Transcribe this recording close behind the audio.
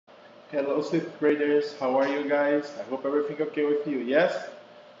Hello, fifth graders. How are you guys? I hope everything okay with you. Yes?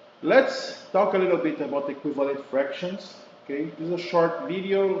 Let's talk a little bit about equivalent fractions. Okay, this is a short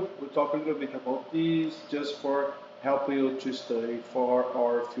video. We'll talk a little bit about this just for help you to study for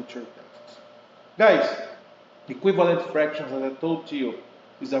our future tests. Guys, equivalent fractions, as I told you,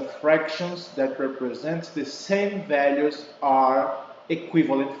 is a fractions that represents the same values are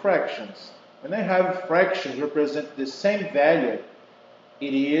equivalent fractions. When I have fractions represent the same value,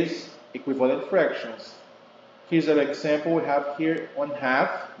 it is equivalent fractions. Here's an example. We have here 1/2,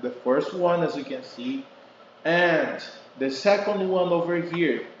 the first one as you can see, and the second one over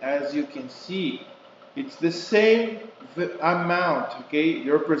here, as you can see, it's the same amount, okay? They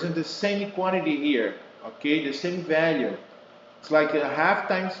represent the same quantity here, okay? The same value. It's like a half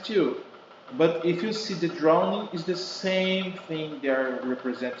times 2. But if you see the drawing, is the same thing they are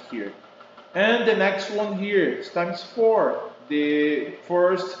represent here. And the next one here is times 4, the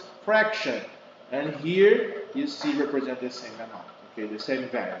first fraction. And here you see represent the same amount, okay, the same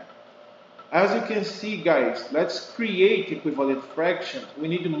value. As you can see, guys, let's create equivalent fractions. We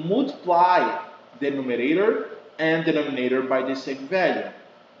need to multiply the numerator and denominator by the same value.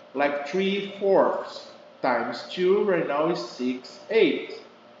 Like 3/4 times 2 right now is 6/8.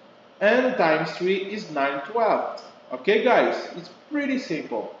 And times 3 is 9/12. Okay, guys, it's pretty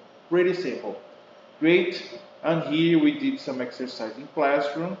simple. Pretty simple. Great. And here we did some exercise in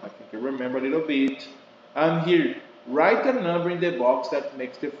classroom. I think I remember a little bit. And here, write a number in the box that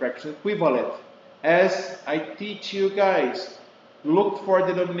makes the fraction equivalent. As I teach you guys, look for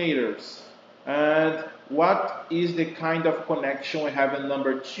denominators. And what is the kind of connection we have in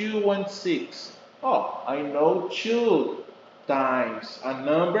number 2 and 6? Oh, I know 2 times a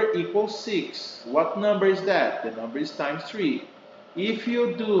number equals 6. What number is that? The number is times 3. If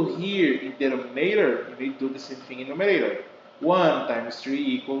you do here in denominator, you need to do the same thing in numerator. 1 times 3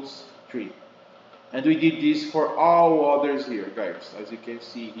 equals 3. And we did this for all others here, guys. As you can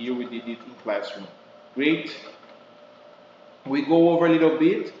see here, we did it in classroom. Great. We go over a little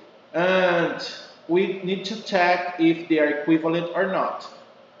bit, and we need to check if they are equivalent or not.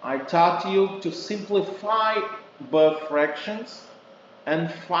 I taught you to simplify both fractions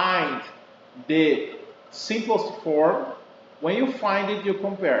and find the simplest form. When you find it, you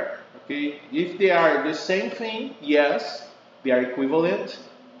compare. Okay, if they are the same thing, yes, they are equivalent.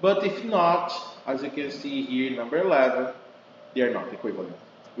 But if not, as you can see here, number 11, they are not equivalent.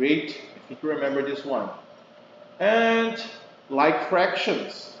 Great, I think you remember this one. And like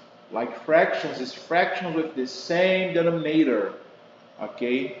fractions is fractions with the same denominator.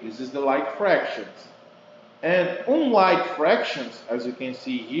 Okay, this is the like fractions. And unlike fractions, as you can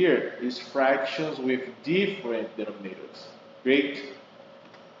see here, is fractions with different denominators. Great.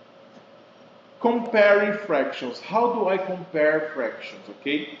 Comparing fractions. How do I compare fractions?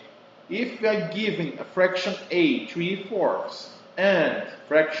 Okay. If we are given a fraction A, 3/4, and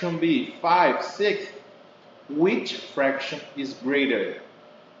fraction B, 5/6, which fraction is greater?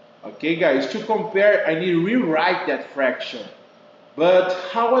 Okay, guys, to compare, I need to rewrite that fraction. But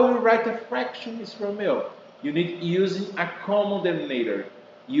how I will write a fraction, Mr. Romeo? You need using a common denominator.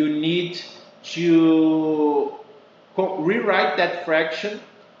 You need to rewrite that fraction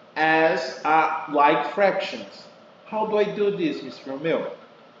as like fractions. How do I do this, Mr. Romeo?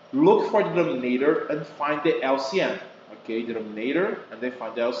 Look for the denominator and find the LCM. Okay, denominator and then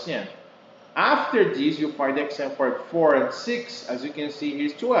find the LCM. After this, you find the example for 4 and 6. As you can see, here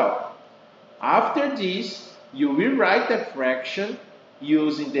is 12. After this, you will write the fraction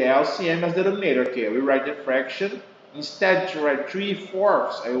using the LCM as the denominator. Okay, we write the fraction. Instead to write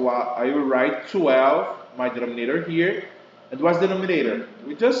 3/4, I will write 12, my denominator here. And what's the denominator?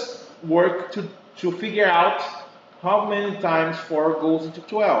 We just work to figure out how many times 4 goes into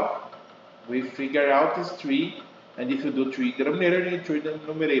 12. We figure out is 3, and if you do 3 denominator, you 3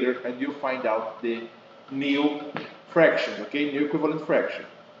 denominator, and you find out the new fraction, okay, new equivalent fraction.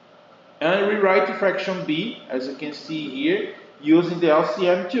 And rewrite the fraction b, as you can see here, using the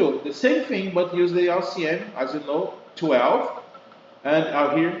LCM too. The same thing, but use the LCM, as you know, 12. And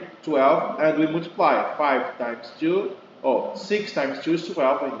out here, 12, and we multiply 5 times 2. Oh, 6 times 2 is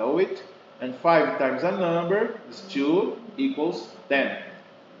 12, I know it. And 5 times a number is 2 equals 10.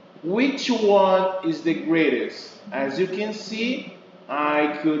 Which one is the greatest? As you can see,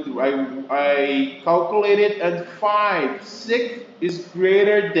 I calculated, and 5/6 is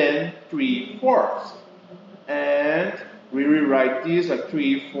greater than 3/4. And we rewrite this like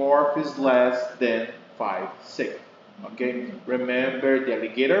 3/4 is less than 5/6. Okay, remember the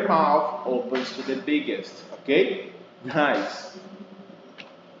alligator mouth opens to the biggest. Okay, nice.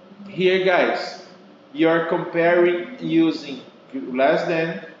 Here, guys, you are comparing using less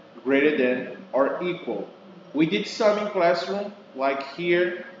than, greater than or equal. We did some in classroom, like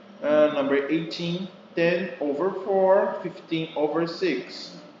here, number 18, 10 over 4, 15 over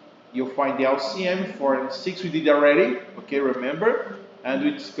 6. You'll find the LCM. 4 and 6 we did already, okay, remember? And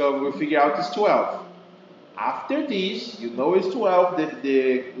we figure out it's 12. After this, you know it's 12,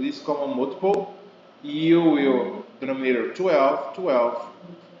 the least common multiple. You will denominator 12, 12,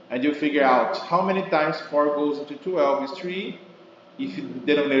 and you figure out how many times 4 goes into 12 is 3. If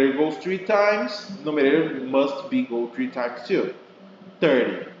the denominator goes 3 times, numerator must be go 3 times too.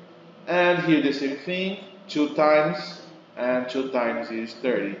 30. And here the same thing, 2 times, and 2 times is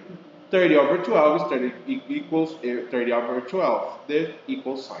 30. 30 over 12 is 30 equals 30 over 12, the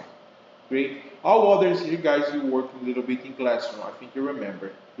equal sign. Great. All others here, guys, you work a little bit in classroom. I think you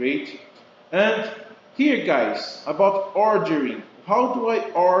remember. Great. And here, guys, about ordering. How do I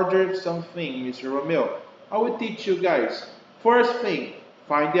order something, Mr. Romeo? I will teach you guys. First thing,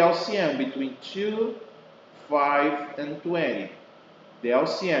 find the LCM between 2, 5, and 20. The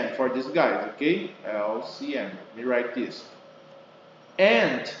LCM for these guys, okay? LCM. Let me write this.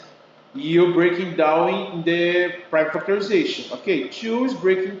 And you breaking down in the prime factorization. Okay, 2 is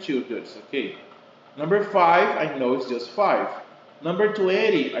breaking 2 this, okay. Number 5, I know it's just 5. Number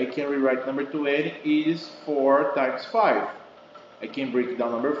 20, I can rewrite number 20 is 4 times 5. I can break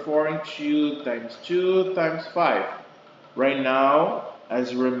down number 4 in 2 times 2 times 5. Right now,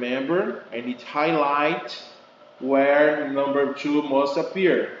 as you remember, I need to highlight where number 2 must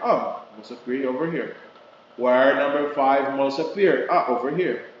appear. Oh, must appear over here. Where number 5 must appear. Over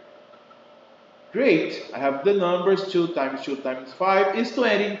here. Great, I have the numbers 2 times 2 times 5 is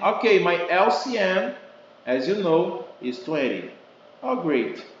 20. Okay, my LCM, as you know, is 20. Oh,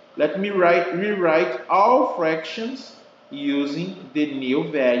 great. Let me rewrite all fractions using the new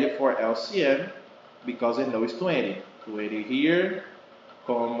value for LCM because I know it's 20. 20 here,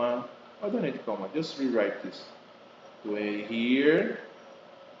 comma, I don't need comma, just rewrite this. 20 here.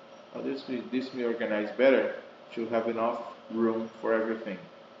 Oh, this may organize better. Should have enough room for everything.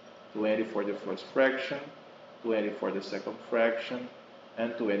 20 for the first fraction, 20 for the second fraction,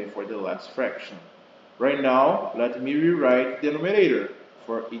 and 20 for the last fraction. Right now, let me rewrite the numerator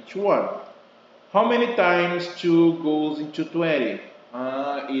for each one. How many times 2 goes into 20?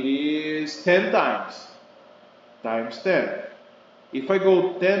 It is 10 times. Times 10. If I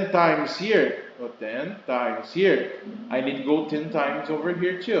go 10 times here, or 10 times here, I need to go 10 times over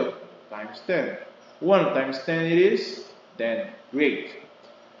here too. Times 10. 1 times 10 it is 10. Great.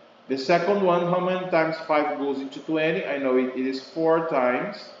 The second one, how many times 5 goes into 20? I know it is 4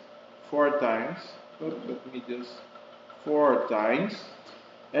 times. 4 times. Oops, let me just 4 times.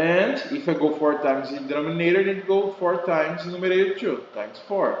 And if I go 4 times in the denominator, then go 4 times in the numerator too. Times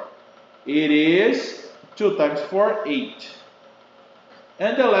 4. It is 2 times 4, 8.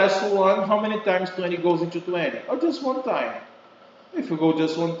 And the last one, how many times 20 goes into 20? Oh, just 1 time. If we go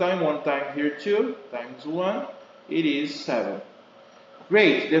just 1 time here too, times 1, it is 7.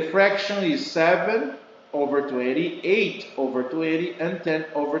 Great, the fraction is 7 over 20, 8 over 20, and 10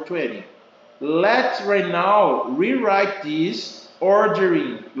 over 20. Let's right now rewrite this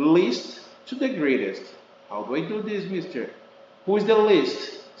ordering least to the greatest. How do I do this, mister? Who is the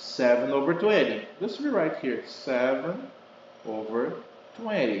least? 7 over 20. Just rewrite here, 7 over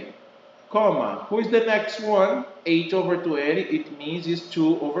 20. Comma, who is the next one? 8 over 20, it means it's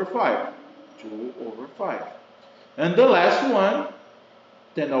 2 over 5. 2 over 5. And the last one,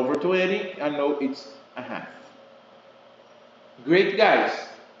 10 over 20, I know it's a half. Great, guys.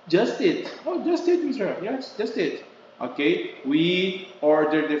 Just it. Oh, just it, Mr. Yes, just it. Okay, we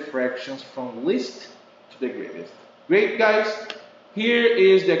order the fractions from least to the greatest. Great, guys. Here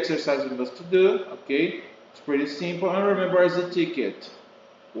is the exercise we must do. Okay, it's pretty simple. And remember as a ticket,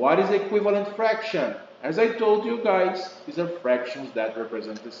 what is equivalent fraction? As I told you guys, these are fractions that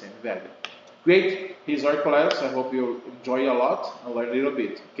represent the same value. Great, here's our class. I hope you enjoy a lot and learn a little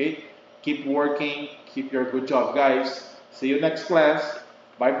bit. Okay, keep working, keep your good job, guys. See you next class.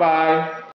 Bye bye.